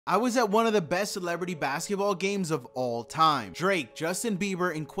I was at one of the best celebrity basketball games of all time. Drake, Justin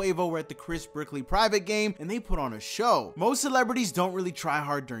Bieber, and Quavo were at the Chris Brickley private game, and they put on a show. Most celebrities don't really try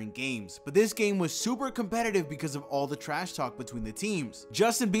hard during games, but this game was super competitive because of all the trash talk between the teams.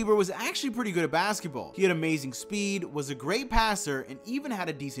 Justin Bieber was actually pretty good at basketball. He had amazing speed, was a great passer, and even had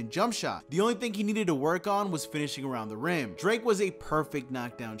a decent jump shot. The only thing he needed to work on was finishing around the rim. Drake was a perfect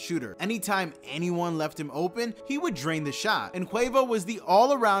knockdown shooter. Anytime anyone left him open, he would drain the shot. And Quavo was the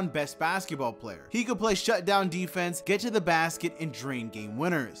all-around best basketball player. He could play shutdown defense, get to the basket, and drain game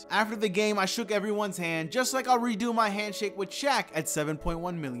winners. After the game, I shook everyone's hand, just like I'll redo my handshake with Shaq at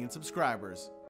 7.1 million subscribers.